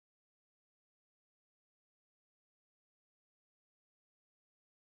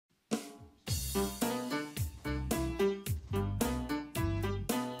It's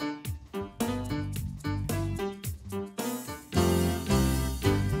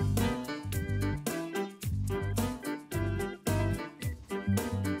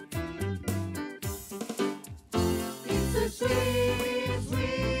the sweet,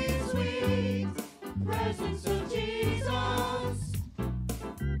 sweet, sweet presence of Jesus.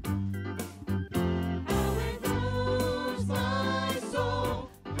 How it moves my soul,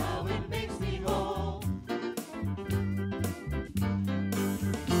 how it makes me whole.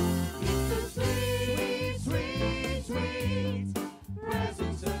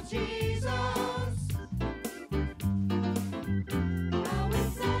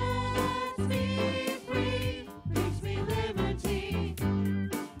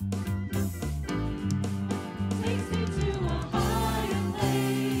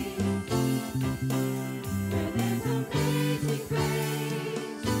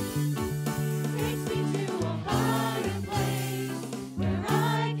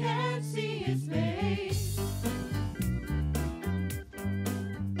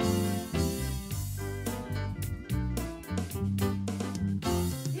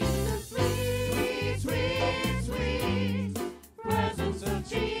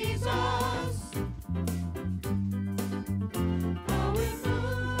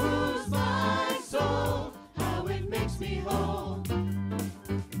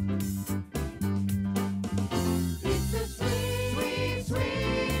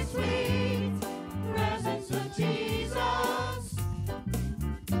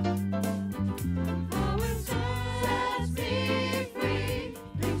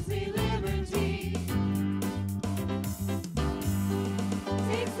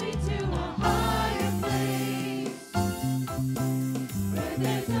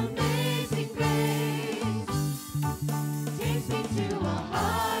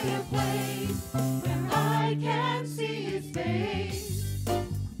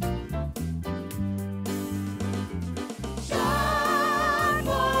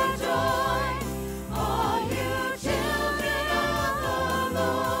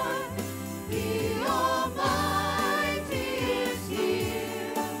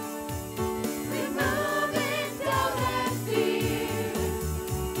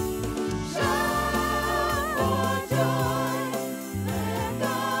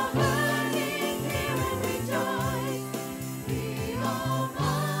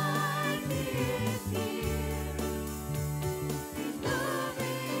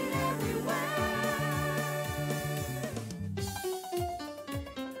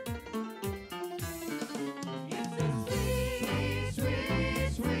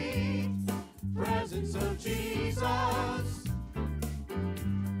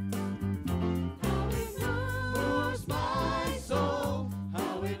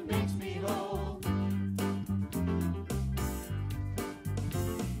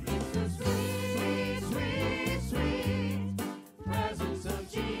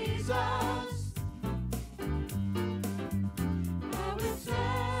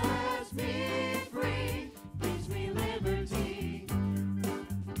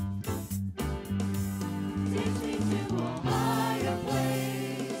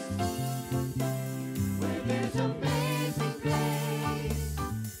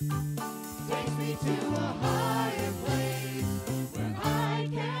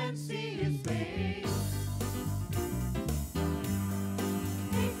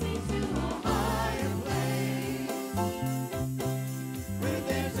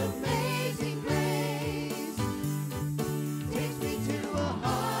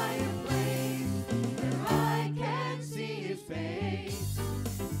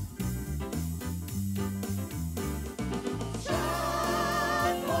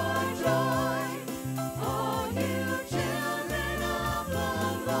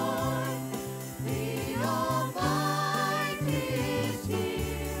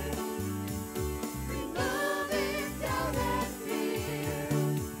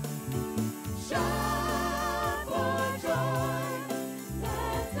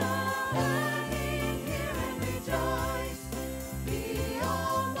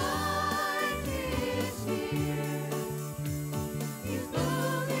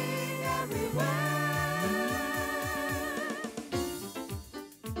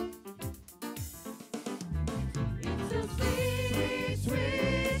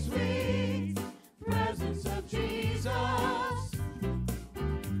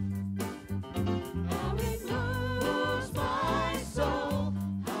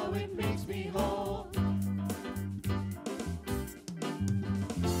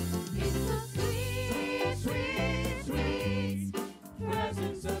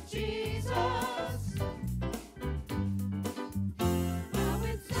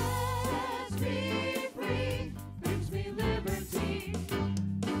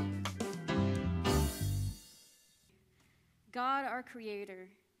 our Creator,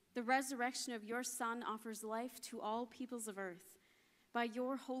 the resurrection of your Son offers life to all peoples of earth. By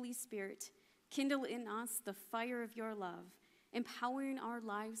your Holy Spirit, kindle in us the fire of your love, empowering our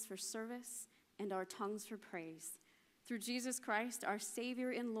lives for service and our tongues for praise. Through Jesus Christ, our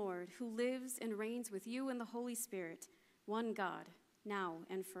Savior and Lord, who lives and reigns with you in the Holy Spirit, one God, now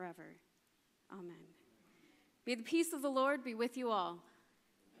and forever. Amen. May the peace of the Lord be with you all.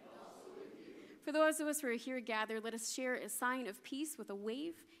 For those of us who are here gathered, let us share a sign of peace with a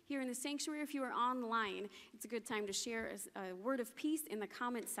wave here in the sanctuary. If you are online, it's a good time to share a word of peace in the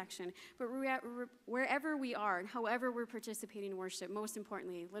comments section. But wherever we are and however we're participating in worship, most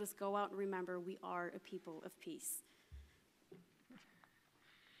importantly, let us go out and remember we are a people of peace.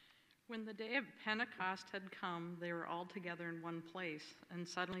 When the day of Pentecost had come, they were all together in one place, and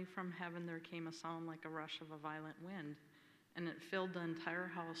suddenly from heaven there came a sound like a rush of a violent wind, and it filled the entire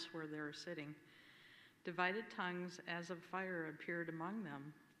house where they were sitting. Divided tongues as of fire appeared among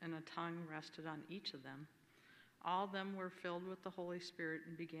them, and a tongue rested on each of them. All of them were filled with the Holy Spirit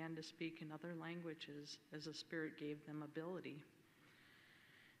and began to speak in other languages as the Spirit gave them ability.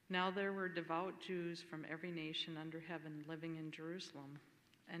 Now there were devout Jews from every nation under heaven living in Jerusalem.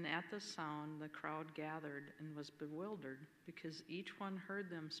 And at the sound the crowd gathered and was bewildered, because each one heard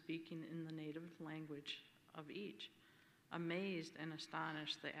them speaking in the native language of each. Amazed and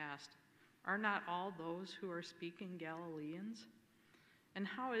astonished, they asked, "Are not all those who are speaking Galileans? And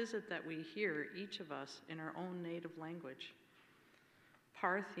how is it that we hear, each of us, in our own native language?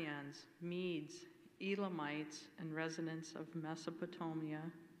 Parthians, Medes, Elamites, and residents of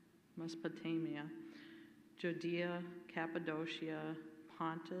Mesopotamia, Judea, Cappadocia,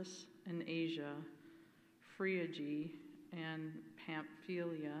 Pontus and Asia, Phrygia and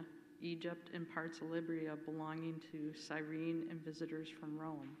Pamphylia, Egypt and parts of Libya belonging to Cyrene, and visitors from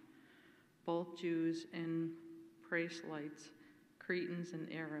Rome, both Jews and proselytes, Cretans and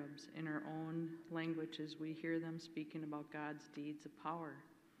Arabs. In our own languages we hear them speaking about God's deeds of power."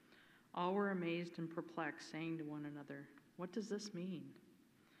 All were amazed and perplexed, saying to one another, "What does this mean?"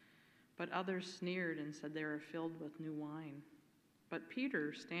 But others sneered and said they were filled with new wine. But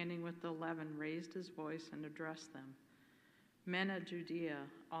Peter, standing with the 11, raised his voice and addressed them. "Men of Judea,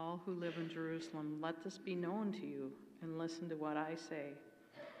 all who live in Jerusalem, let this be known to you, and listen to what I say.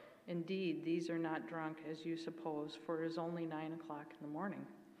 Indeed, these are not drunk as you suppose, for it is only 9 o'clock in the morning.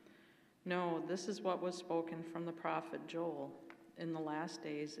 No, this is what was spoken from the prophet Joel. In the last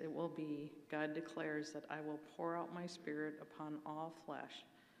days it will be, God declares, that I will pour out my Spirit upon all flesh,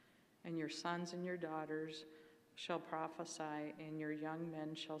 and your sons and your daughters shall prophesy, and your young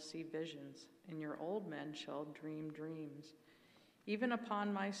men shall see visions, and your old men shall dream dreams. Even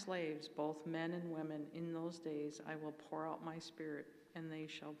upon my slaves, both men and women, in those days I will pour out my Spirit, and they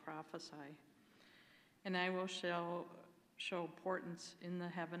shall prophesy. And I will show portents in the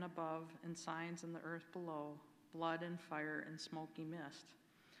heaven above and signs in the earth below, blood and fire and smoky mist.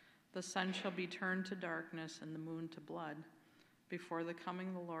 The sun shall be turned to darkness and the moon to blood, before the coming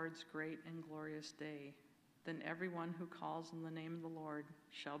of the Lord's great and glorious day. Then everyone who calls on the name of the Lord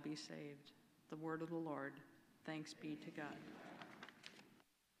shall be saved." The word of the Lord. Thanks be to God.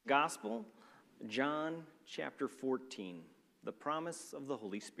 Gospel, John chapter 14, the promise of the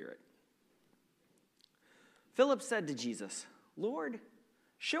Holy Spirit. Philip said to Jesus, "Lord,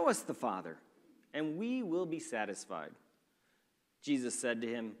 show us the Father, and we will be satisfied." Jesus said to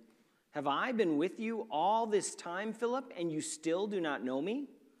him, "Have I been with you all this time, Philip, and you still do not know me?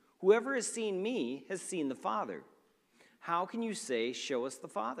 Whoever has seen me has seen the Father. How can you say, 'Show us the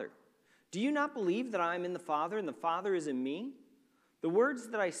Father'? Do you not believe that I am in the Father and the Father is in me? The words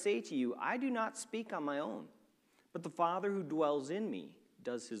that I say to you, I do not speak on my own, but the Father who dwells in me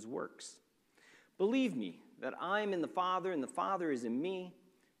does his works. Believe me that I am in the Father and the Father is in me,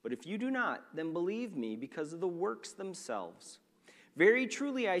 but if you do not, then believe me because of the works themselves. Very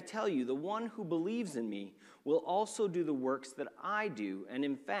truly I tell you, the one who believes in me will also do the works that I do, and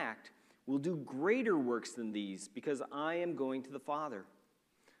in fact will do greater works than these, because I am going to the Father.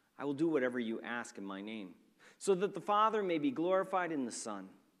 I will do whatever you ask in my name, so that the Father may be glorified in the Son.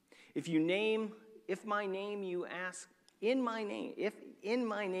 If in my name you ask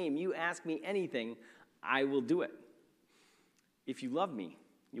me anything, I will do it. If you love me,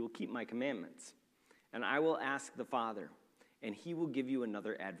 you will keep my commandments, and I will ask the Father, and he will give you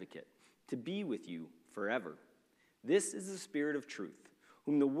another advocate to be with you forever. This is the Spirit of truth,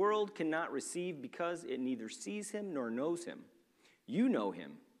 whom the world cannot receive because it neither sees him nor knows him. You know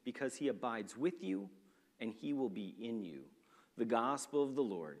him because he abides with you, and he will be in you." The gospel of the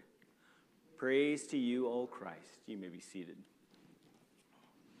Lord. Praise to you, O Christ. You may be seated.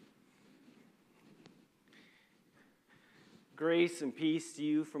 Grace and peace to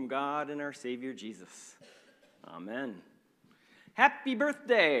you from God and our Savior Jesus. Amen. Happy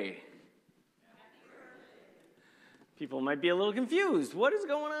birthday. People might be a little confused. What is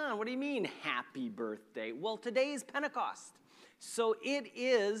going on? What do you mean, happy birthday? Well, today is Pentecost. So it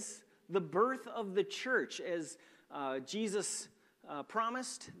is the birth of the church, as Jesus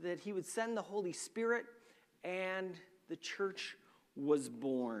promised that he would send the Holy Spirit, and the church was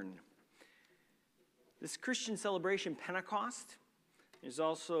born. This Christian celebration, Pentecost, is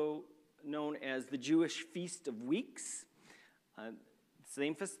also known as the Jewish Feast of Weeks.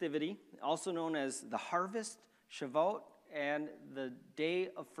 Same festivity, also known as the harvest, Shavuot, and the Day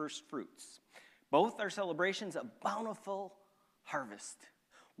of First Fruits. Both are celebrations of bountiful harvest.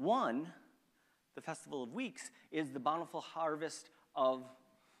 One, the Festival of Weeks, is the bountiful harvest of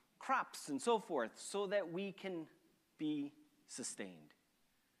crops and so forth, so that we can be sustained.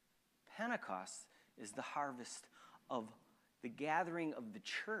 Pentecost is the harvest of the gathering of the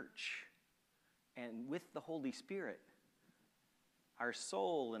church, and with the Holy Spirit, our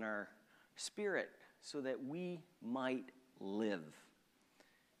soul and our spirit, so that we might live.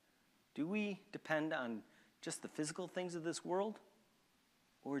 Do we depend on just the physical things of this world?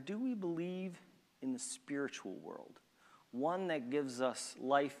 Or do we believe in the spiritual world? One that gives us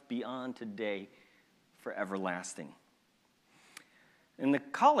life beyond today for everlasting. And the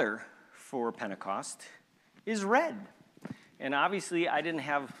color for Pentecost is red. And obviously I didn't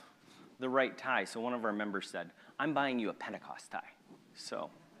have the right tie, so one of our members said, I'm buying you a Pentecost tie. So,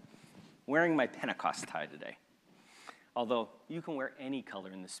 wearing my Pentecost tie today. Although you can wear any color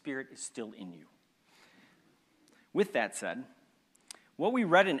and the Spirit is still in you. With that said, what we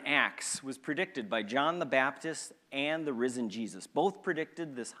read in Acts was predicted by John the Baptist and the risen Jesus. Both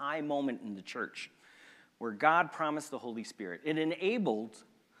predicted this high moment in the church where God promised the Holy Spirit. It enabled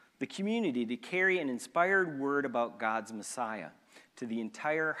the community to carry an inspired word about God's Messiah to the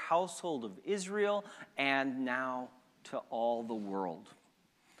entire household of Israel and now to all the world.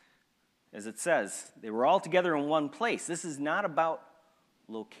 As it says, they were all together in one place. This is not about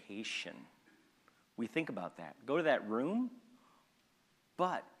location. We think about that. Go to that room,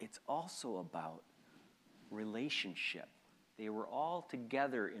 but it's also about relationship. They were all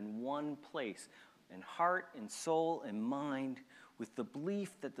together in one place, in heart and soul and mind, with the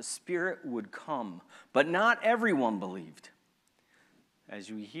belief that the Spirit would come. But not everyone believed. As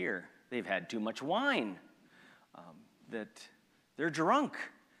we hear, they've had too much wine, that they're drunk.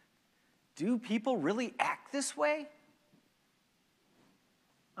 Do people really act this way?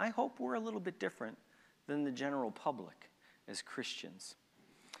 I hope we're a little bit different than the general public as Christians.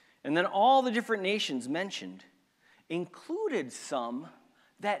 And then all the different nations mentioned included some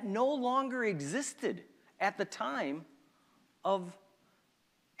that no longer existed at the time of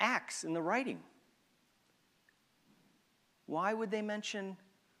Acts in the writing. Why would they mention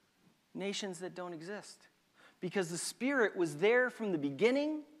nations that don't exist? Because the Spirit was there from the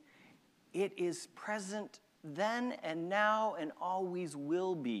beginning. It is present then and now and always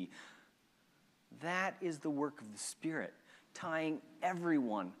will be. That is the work of the Spirit, tying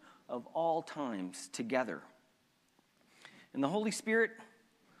everyone of all times together. And the Holy Spirit,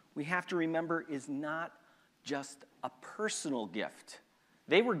 we have to remember, is not just a personal gift.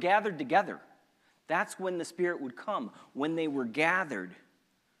 They were gathered together. That's when the Spirit would come, when they were gathered.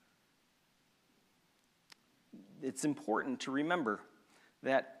 It's important to remember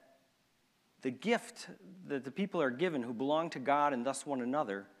that the gift that the people are given who belong to God and thus one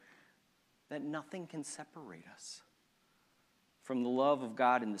another, that nothing can separate us from the love of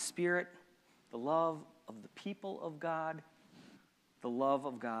God in the Spirit, the love of the people of God, the love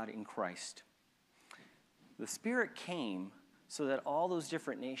of God in Christ. The Spirit came so that all those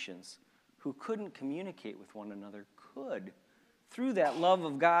different nations who couldn't communicate with one another could, through that love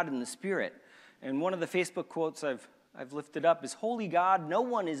of God in the Spirit. And one of the Facebook quotes I've lifted up is, Holy God, no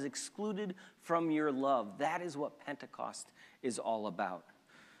one is excluded from your love. That is what Pentecost is all about.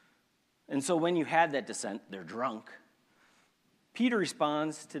 And so when you had that dissent, they're drunk. Peter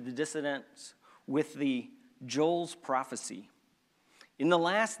responds to the dissidents with the Joel's prophecy. In the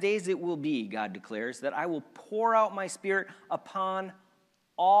last days it will be, God declares, that I will pour out my Spirit upon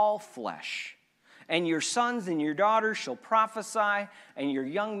all flesh. And your sons and your daughters shall prophesy, and your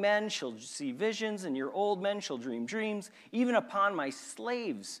young men shall see visions, and your old men shall dream dreams, even upon my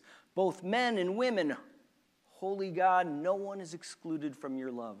slaves, both men and women. Holy God, no one is excluded from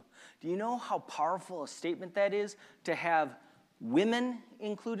your love. Do you know how powerful a statement that is, to have women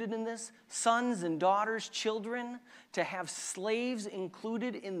included in this, sons and daughters, children, to have slaves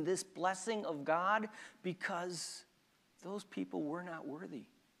included in this blessing of God, because those people were not worthy.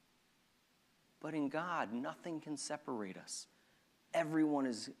 But in God, nothing can separate us. Everyone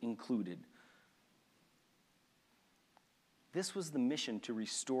is included. This was the mission to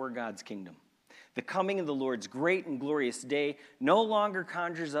restore God's kingdom. The coming of the Lord's great and glorious day no longer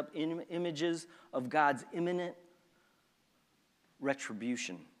conjures up images of God's imminent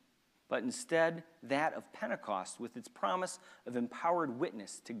retribution, but instead that of Pentecost with its promise of empowered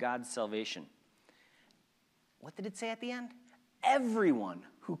witness to God's salvation. What did it say at the end? Everyone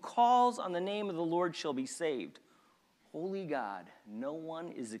who calls on the name of the Lord shall be saved. Holy God, no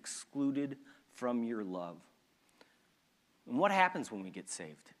one is excluded from your love. And what happens when we get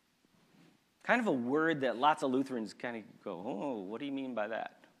saved? Kind of a word that lots of Lutherans kind of go, oh, what do you mean by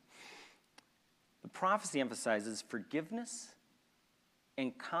that? The prophecy emphasizes forgiveness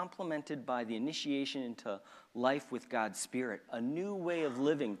and complemented by the initiation into life with God's Spirit, a new way of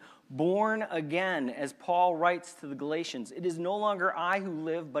living, born again, as Paul writes to the Galatians. It is no longer I who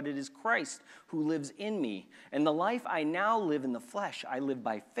live, but it is Christ who lives in me. And the life I now live in the flesh, I live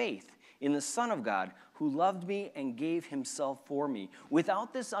by faith in the Son of God, who loved me and gave himself for me.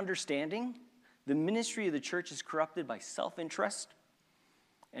 Without this understanding, the ministry of the church is corrupted by self-interest,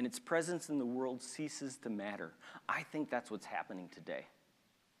 and its presence in the world ceases to matter. I think that's what's happening today.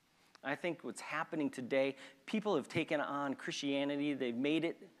 I think what's happening today, people have taken on Christianity. They've made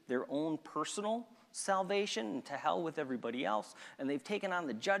it their own personal salvation, and to hell with everybody else. And they've taken on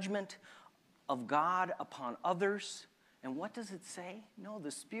the judgment of God upon others. And what does it say? No,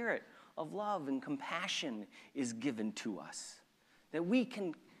 the Spirit of love and compassion is given to us. That we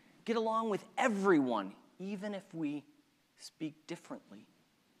can get along with everyone, even if we speak differently.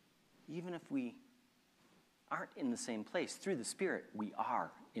 Even if we aren't in the same place. Through the Spirit, we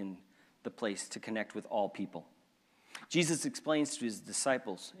are in the place to connect with all people. Jesus explains to his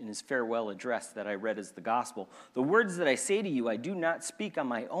disciples in his farewell address that I read as the gospel, the words that I say to you, I do not speak on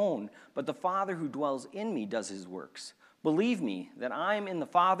my own, but the Father who dwells in me does his works. Believe me that I am in the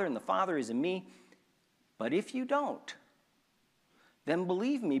Father and the Father is in me. But if you don't, then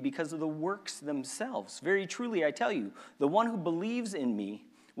believe me because of the works themselves. Very truly, I tell you, the one who believes in me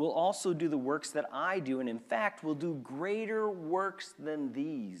will also do the works that I do, and in fact will do greater works than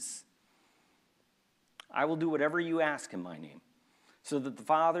these. I will do whatever you ask in my name, so that the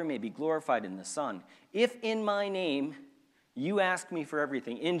Father may be glorified in the Son. If in my name you ask me for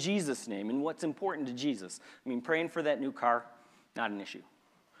everything, in Jesus' name, and what's important to Jesus, I mean, praying for that new car, not an issue.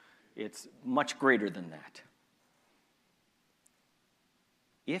 It's much greater than that.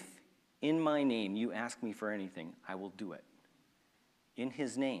 If in my name you ask me for anything, I will do it. In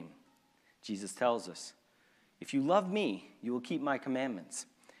his name, Jesus tells us, if you love me, you will keep my commandments.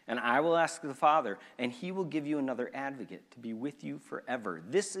 And I will ask the Father, and he will give you another advocate to be with you forever.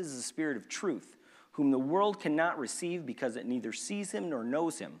 This is the Spirit of truth, whom the world cannot receive because it neither sees him nor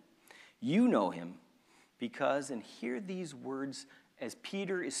knows him. You know him because, and hear these words as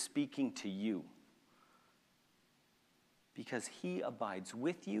Peter is speaking to you, because he abides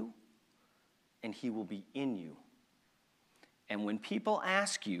with you and he will be in you. And when people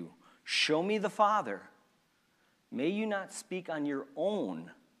ask you, show me the Father, may you not speak on your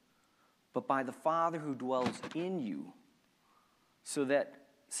own, but by the Father who dwells in you, so that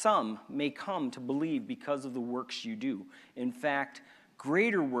some may come to believe because of the works you do. In fact,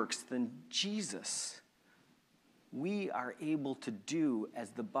 greater works than Jesus we are able to do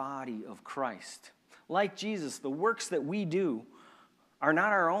as the body of Christ. Like Jesus, the works that we do are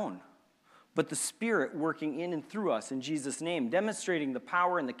not our own, but the Spirit working in and through us in Jesus' name, demonstrating the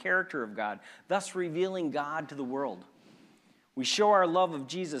power and the character of God, thus revealing God to the world. We show our love of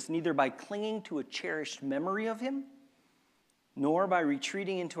Jesus neither by clinging to a cherished memory of him, nor by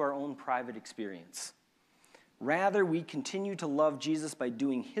retreating into our own private experience. Rather, we continue to love Jesus by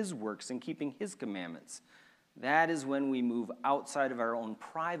doing his works and keeping his commandments. That is when we move outside of our own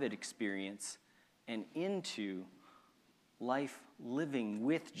private experience and into life living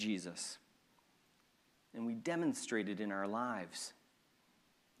with Jesus. And we demonstrate it in our lives.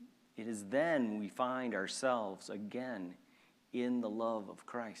 It is then we find ourselves again in the love of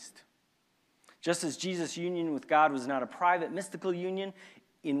Christ. Just as Jesus' union with God was not a private, mystical union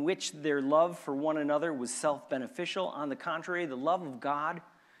in which their love for one another was self-beneficial, on the contrary, the love of God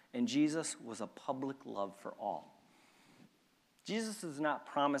and Jesus was a public love for all. Jesus does not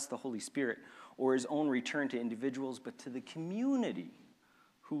promise the Holy Spirit or his own return to individuals, but to the community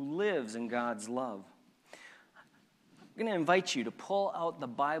who lives in God's love. I'm going to invite you to pull out the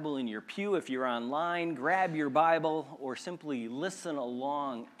Bible in your pew. If you're online, grab your Bible or simply listen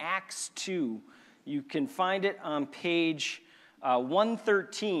along. Acts 2, you can find it on page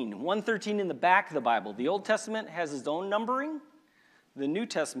 113. 113 in the back of the Bible. The Old Testament has its own numbering. the New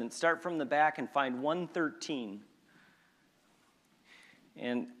Testament, start from the back and find 113.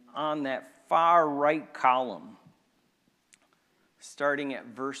 And on that far right column, starting at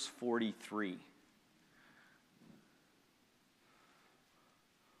verse 43.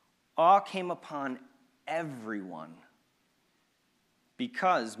 Awe came upon everyone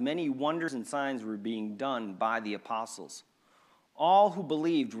because many wonders and signs were being done by the apostles. All who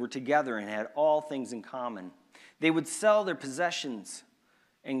believed were together and had all things in common. They would sell their possessions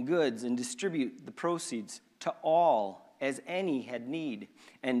and goods and distribute the proceeds to all as any had need.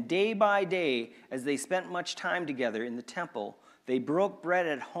 And day by day, as they spent much time together in the temple, they broke bread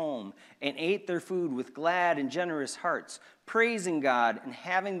at home and ate their food with glad and generous hearts, praising God and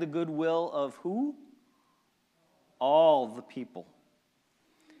having the goodwill of who? All the people.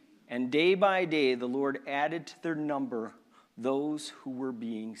 And day by day, the Lord added to their number those who were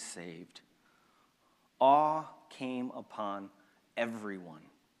being saved. Awe came upon everyone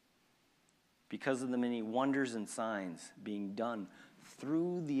because of the many wonders and signs being done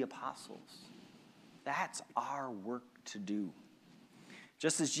through the apostles. That's our work to do.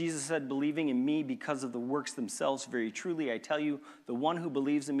 Just as Jesus said, believing in me because of the works themselves, very truly, I tell you, the one who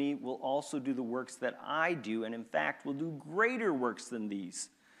believes in me will also do the works that I do, and in fact will do greater works than these.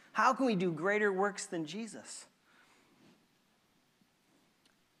 How can we do greater works than Jesus?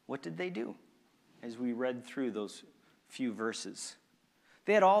 What did they do as we read through those few verses?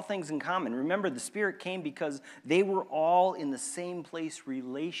 They had all things in common. Remember, the Spirit came because they were all in the same place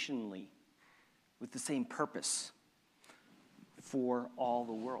relationally with the same purpose for all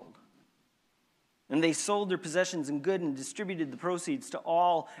the world. And they sold their possessions and goods and distributed the proceeds to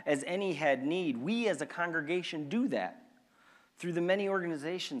all as any had need. We as a congregation do that through the many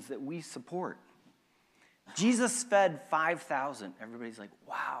organizations that we support. Jesus fed 5,000. Everybody's like,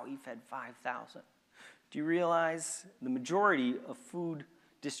 wow, he fed 5,000. Do you realize the majority of food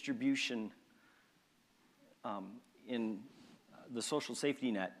distribution in the social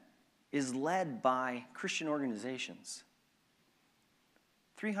safety net is led by Christian organizations?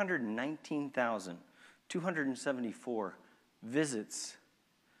 319,274 visits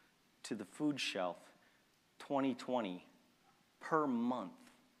to the food shelf 2020 per month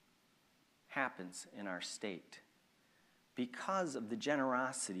happens in our state because of the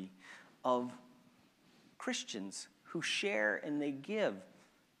generosity of Christians who share and they give,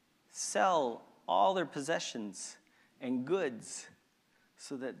 sell all their possessions and goods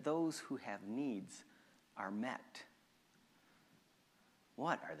so that those who have needs are met.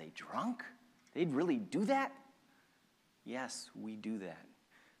 What, are they drunk? They'd really do that? Yes, we do that.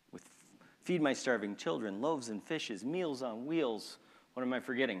 With Feed My Starving Children, Loaves and Fishes, Meals on Wheels. What am I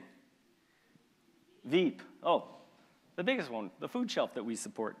forgetting? Veep. Oh, the biggest one, the food shelf that we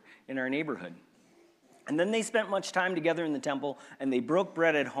support in our neighborhood. And then they spent much time together in the temple, and they broke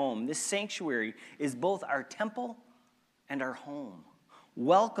bread at home. This sanctuary is both our temple and our home,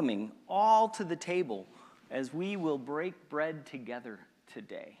 welcoming all to the table as we will break bread together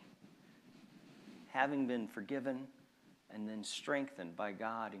today, having been forgiven and then strengthened by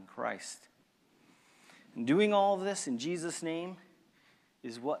God in Christ. And doing all of this in Jesus' name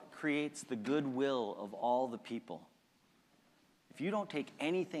is what creates the goodwill of all the people. If you don't take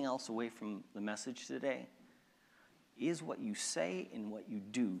anything else away from the message today, is what you say and what you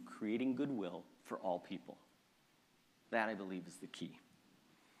do creating goodwill for all people. That, I believe, is the key.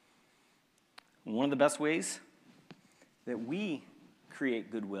 And one of the best ways that we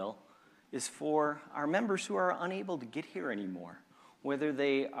create goodwill is for our members who are unable to get here anymore, whether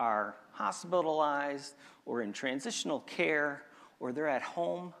they are hospitalized or in transitional care or they're at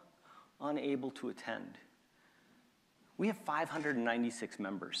home unable to attend. We have 596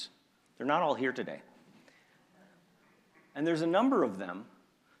 members. They're not all here today. And there's a number of them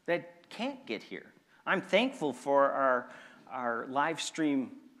that can't get here. I'm thankful for our live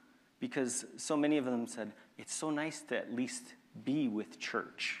stream because so many of them said, it's so nice to at least be with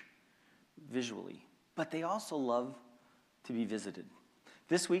church visually. But they also love to be visited.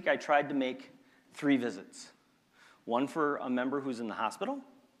 This week I tried to make 3 visits. One for a member who's in the hospital,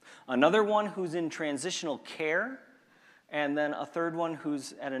 another one who's in transitional care, and then a third one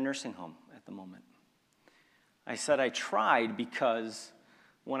who's at a nursing home at the moment. I said I tried because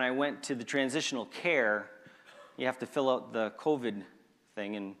when I went to the transitional care, you have to fill out the COVID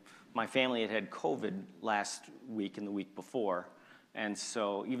thing, and my family had COVID last week and the week before, and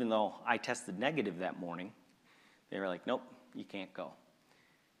so even though I tested negative that morning, they were like, nope, you can't go.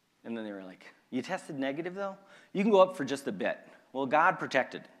 And then they were like, you tested negative though? You can go up for just a bit. Well, God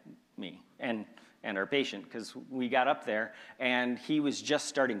protected me and our patient because we got up there and he was just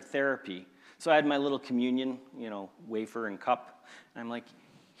starting therapy. So I had my little communion, wafer and cup, And I'm like,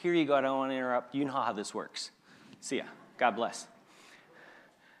 here you go, I don't want to interrupt. You know how this works. See ya. God bless.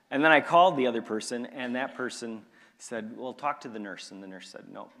 And then I called the other person, and that person said, well, talk to the nurse. And the nurse said,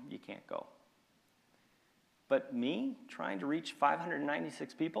 no, you can't go. But me, trying to reach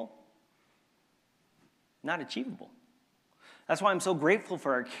 596 people, not achievable. That's why I'm so grateful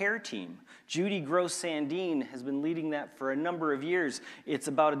for our care team. Judy Gross-Sandine has been leading that for a number of years. It's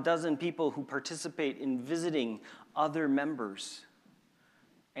about a dozen people who participate in visiting other members.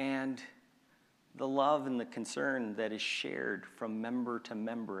 And the love and the concern that is shared from member to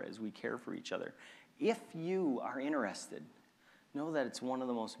member as we care for each other. If you are interested, know that it's one of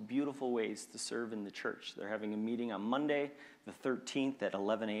the most beautiful ways to serve in the church. They're having a meeting on Monday, the 13th at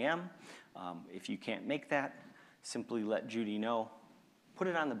 11 a.m. If you can't make that, simply let Judy know. Put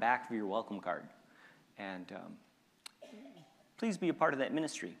it on the back of your welcome card. And please be a part of that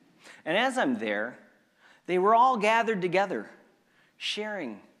ministry. And as I'm there, they were all gathered together,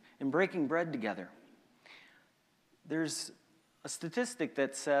 sharing and breaking bread together. There's a statistic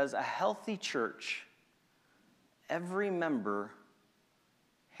that says a healthy church, every member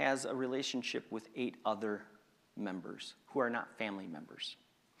has a relationship with 8 other members who are not family members.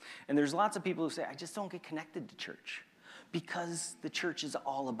 And there's lots of people who say, I just don't get connected to church because the church is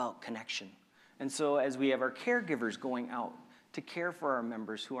all about connection. And so as we have our caregivers going out to care for our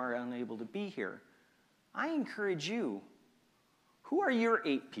members who are unable to be here, I encourage you, who are your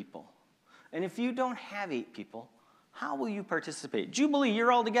 8 people? And if you don't have 8 people, how will you participate? Jubilee,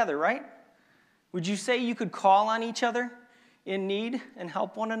 you're all together, right? Would you say you could call on each other in need and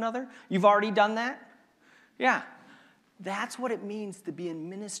help one another? You've already done that? Yeah. That's what it means to be in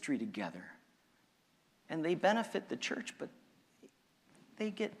ministry together. And they benefit the church, but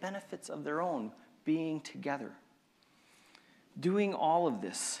they get benefits of their own being together. Doing all of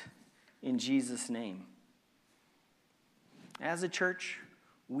this in Jesus' name. As a church,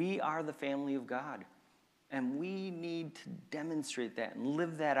 we are the family of God. And we need to demonstrate that and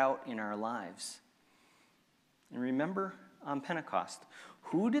live that out in our lives. And remember on Pentecost,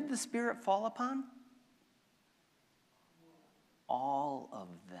 who did the Spirit fall upon? All of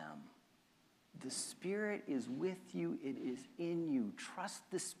them. The Spirit is with you. It is in you. Trust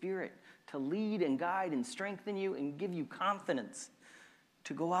the Spirit to lead and guide and strengthen you and give you confidence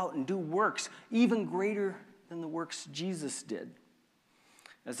to go out and do works even greater than the works Jesus did.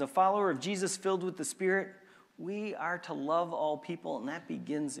 As a follower of Jesus filled with the Spirit, we are to love all people, and that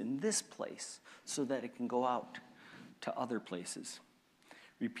begins in this place so that it can go out to other places.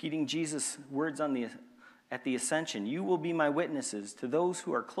 Repeating Jesus' words at the ascension, you will be my witnesses to those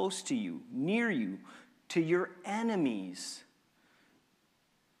who are close to you, near you, to your enemies,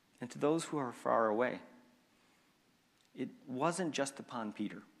 and to those who are far away. It wasn't just upon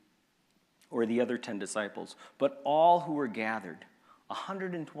Peter or the other 10 disciples, but all who were gathered,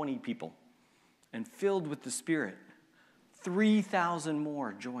 120 people, and filled with the Spirit. 3,000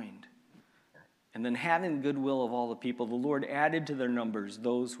 more joined. And then having the goodwill of all the people, the Lord added to their numbers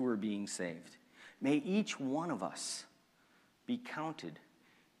those who were being saved. May each one of us be counted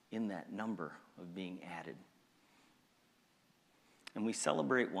in that number of being added. And we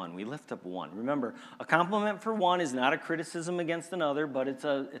celebrate one. We lift up one. Remember, a compliment for one is not a criticism against another, but it's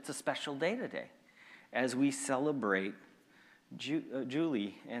a special day today as we celebrate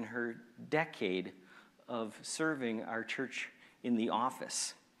Julie and her decade of serving our church in the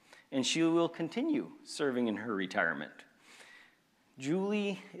office. And she will continue serving in her retirement.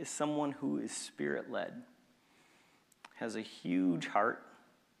 Julie is someone who is Spirit-led, has a huge heart,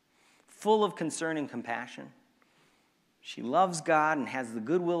 full of concern and compassion. She loves God and has the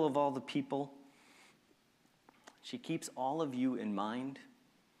goodwill of all the people. She keeps all of you in mind.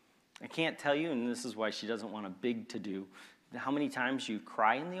 I can't tell you, and this is why she doesn't want a big to-do, how many times you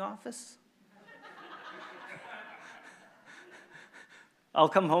cry in the office. I'll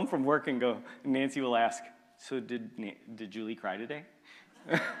come home from work and go, and Nancy will ask, so did Julie cry today?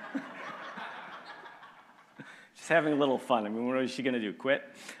 Just having a little fun. I mean, what is she going to do, quit?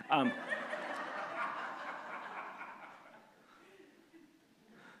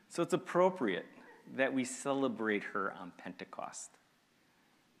 So it's appropriate that we celebrate her on Pentecost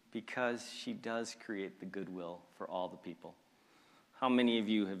because she does create the goodwill for all the people. How many of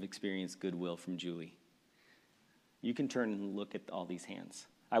you have experienced goodwill from Julie? You can turn and look at all these hands.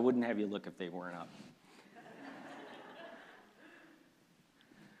 I wouldn't have you look if they weren't up.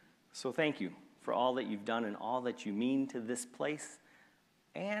 So thank you for all that you've done and all that you mean to this place.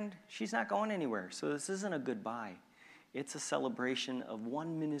 And she's not going anywhere, so this isn't a goodbye. It's a celebration of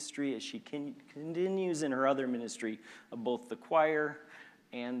one ministry as she continues in her other ministry of both the choir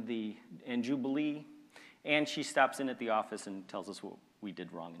and Jubilee And she stops in at the office and tells us what we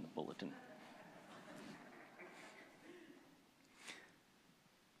did wrong in the bulletin.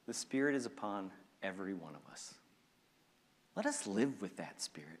 The Spirit is upon every one of us. Let us live with that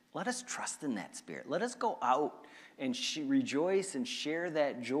Spirit. Let us trust in that Spirit. Let us go out and rejoice and share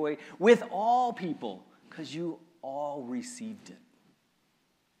that joy with all people, because you all received it.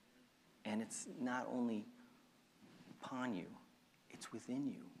 And it's not only upon you, it's within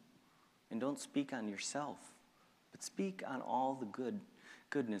you. And don't speak on yourself, but speak on all the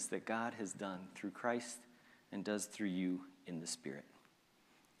goodness that God has done through Christ and does through you in the Spirit.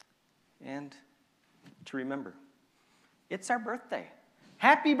 And to remember, it's our birthday.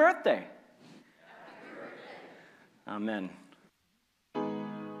 Happy birthday. Happy birthday. Amen.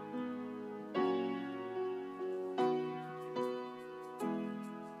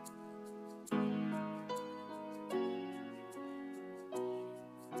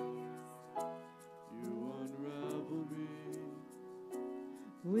 You unravel me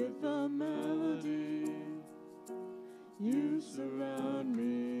with a melody. You surround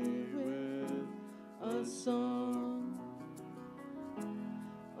me with a song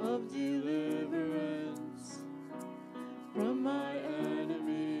of deliverance from my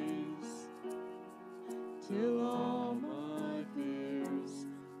enemies, till all my fears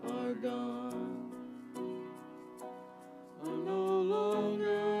are gone. I'm no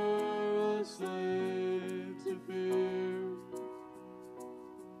longer a slave to fear.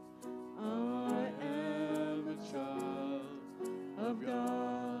 I am a child of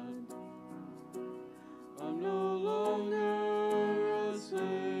God. I'm no longer a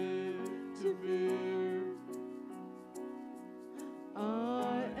slave to fear.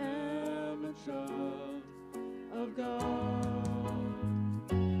 I am a child of God.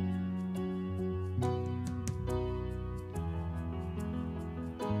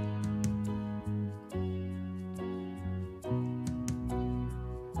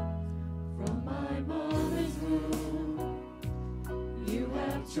 From my mother's womb, you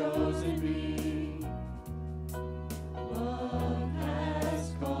have chosen me. Love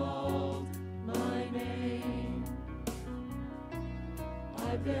has called my name.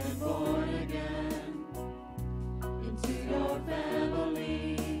 I've been born again into your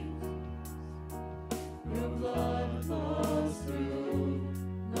family. Your blood flows through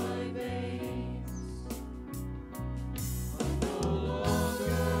my veins. I'm no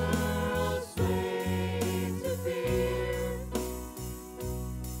longer a slave to fear.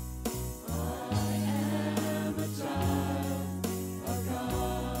 I am a child of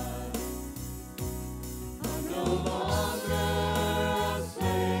God. I'm no longer a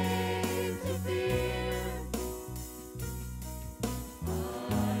slave to fear.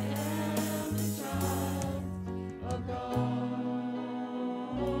 I am a child of God.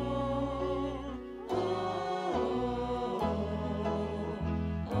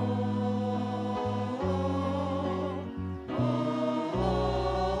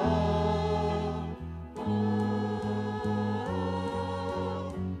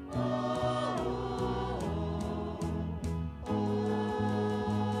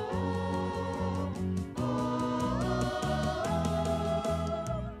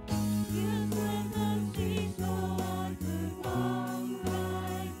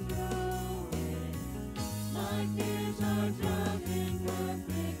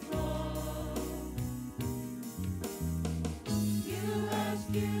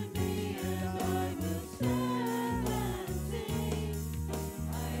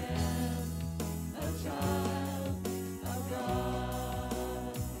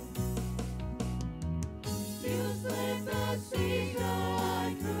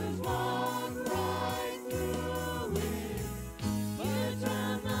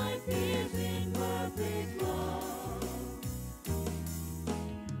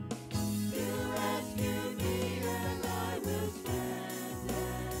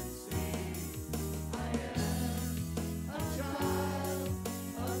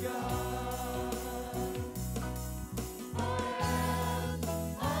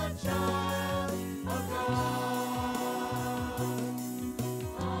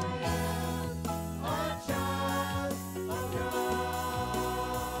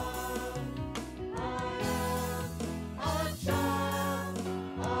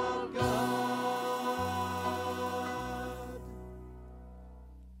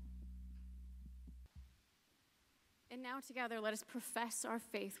 And now together let us profess our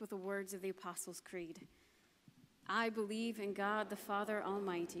faith with the words of the Apostles' Creed. I believe in God the Father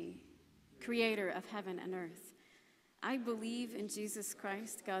Almighty, creator of heaven and earth. I believe in Jesus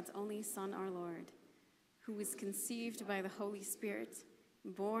Christ, God's only Son, our Lord, who was conceived by the Holy Spirit,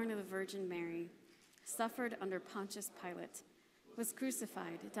 born of the Virgin Mary, suffered under Pontius Pilate, was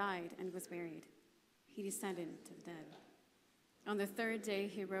crucified, died, and was buried. He descended into the dead. On the third day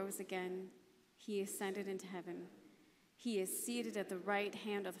he rose again. He ascended into heaven. He is seated at the right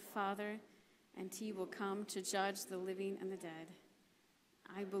hand of the Father, and he will come to judge the living and the dead.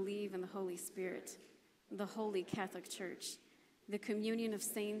 I believe in the Holy Spirit, the Holy Catholic Church, the communion of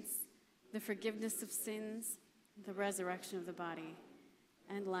saints, the forgiveness of sins, the resurrection of the body,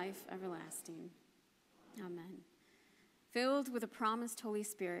 and life everlasting. Amen. Filled with the promised Holy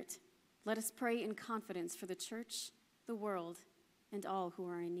Spirit, let us pray in confidence for the church, the world, and all who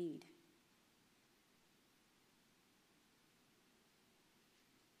are in need.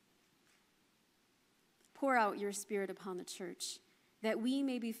 Pour out your Spirit upon the church, that we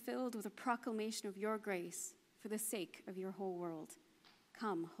may be filled with a proclamation of your grace for the sake of your whole world.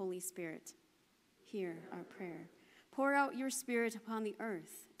 Come, Holy Spirit, hear our prayer. Pour out your Spirit upon the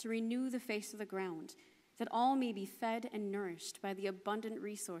earth to renew the face of the ground, that all may be fed and nourished by the abundant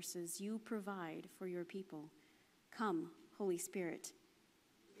resources you provide for your people. Come, Holy Spirit,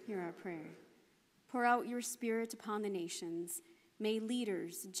 hear our prayer. Pour out your Spirit upon the nations. May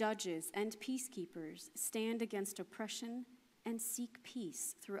leaders, judges, and peacekeepers stand against oppression and seek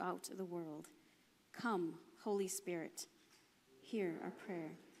peace throughout the world. Come, Holy Spirit, hear our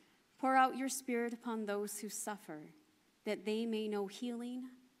prayer. Pour out your Spirit upon those who suffer, that they may know healing,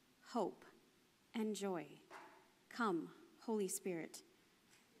 hope, and joy. Come, Holy Spirit,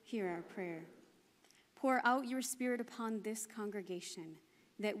 hear our prayer. Pour out your Spirit upon this congregation,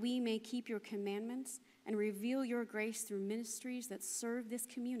 that we may keep your commandments and reveal your grace through ministries that serve this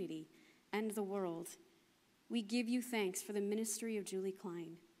community and the world. We give you thanks for the ministry of Julie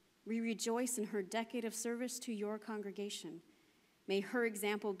Klein. We rejoice in her decade of service to your congregation. May her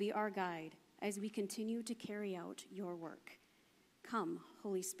example be our guide as we continue to carry out your work. Come,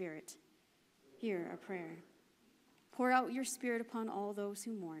 Holy Spirit, hear our prayer. Pour out your Spirit upon all those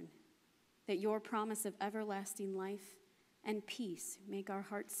who mourn, that your promise of everlasting life and peace make our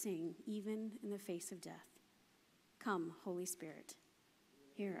hearts sing even in the face of death. Come, Holy Spirit,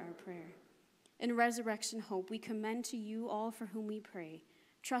 hear our prayer. In resurrection hope, we commend to you all for whom we pray,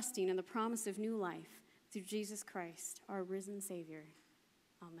 trusting in the promise of new life through Jesus Christ, our risen Savior.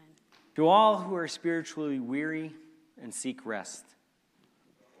 Amen. To all who are spiritually weary and seek rest,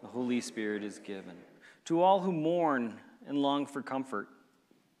 the Holy Spirit is given. To all who mourn and long for comfort,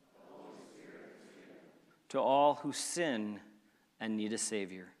 to all who sin and need a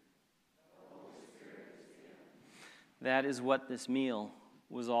Savior. That is what this meal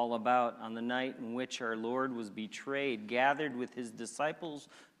was all about on the night in which our Lord was betrayed, gathered with his disciples,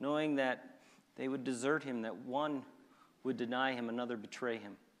 knowing that they would desert him, that one would deny him, another betray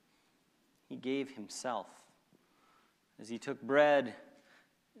him. He gave himself. As he took bread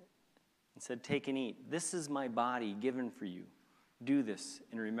and said, "Take and eat. This is my body given for you. Do this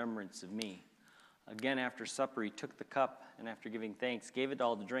in remembrance of me." Again, after supper, he took the cup, and after giving thanks, gave it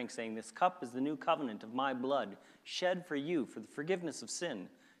all to drink, saying, "This cup is the new covenant of my blood, shed for you for the forgiveness of sin.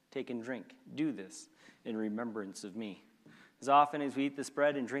 Take and drink. Do this in remembrance of me." As often as we eat this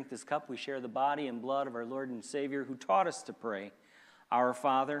bread and drink this cup, we share the body and blood of our Lord and Savior, who taught us to pray, "Our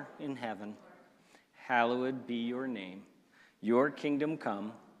Father in heaven, hallowed be your name. Your kingdom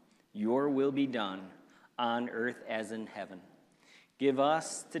come, your will be done, on earth as in heaven. Give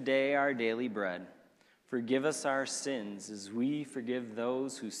us today our daily bread. Forgive us our sins as we forgive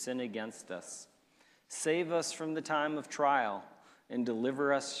those who sin against us. Save us from the time of trial and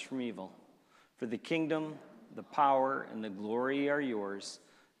deliver us from evil. For the kingdom, the power, and the glory are yours,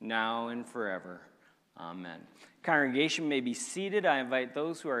 now and forever. Amen. Congregation may be seated. I invite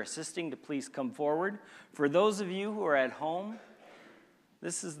those who are assisting to please come forward. For those of you who are at home,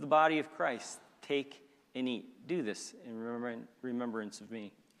 this is the body of Christ. Take and eat. Do this in remembrance of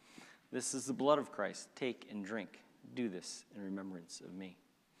me. This is the blood of Christ. Take and drink. Do this in remembrance of me.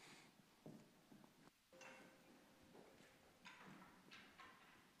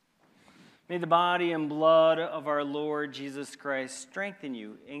 May the body and blood of our Lord Jesus Christ strengthen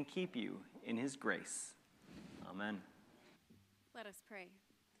you and keep you in his grace. Amen. Let us pray.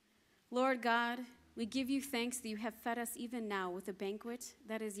 Lord God, we give you thanks that you have fed us even now with a banquet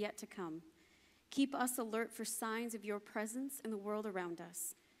that is yet to come. Keep us alert for signs of your presence in the world around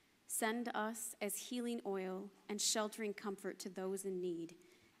us. Send us as healing oil and sheltering comfort to those in need,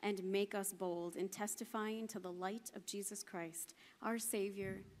 and make us bold in testifying to the light of Jesus Christ, our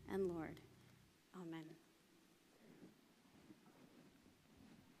Savior and Lord. Amen.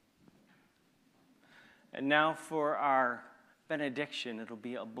 And now for our benediction. It'll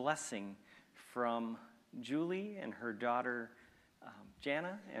be a blessing from Julie and her daughter,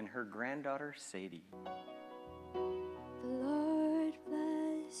 Jana and her granddaughter, Sadie.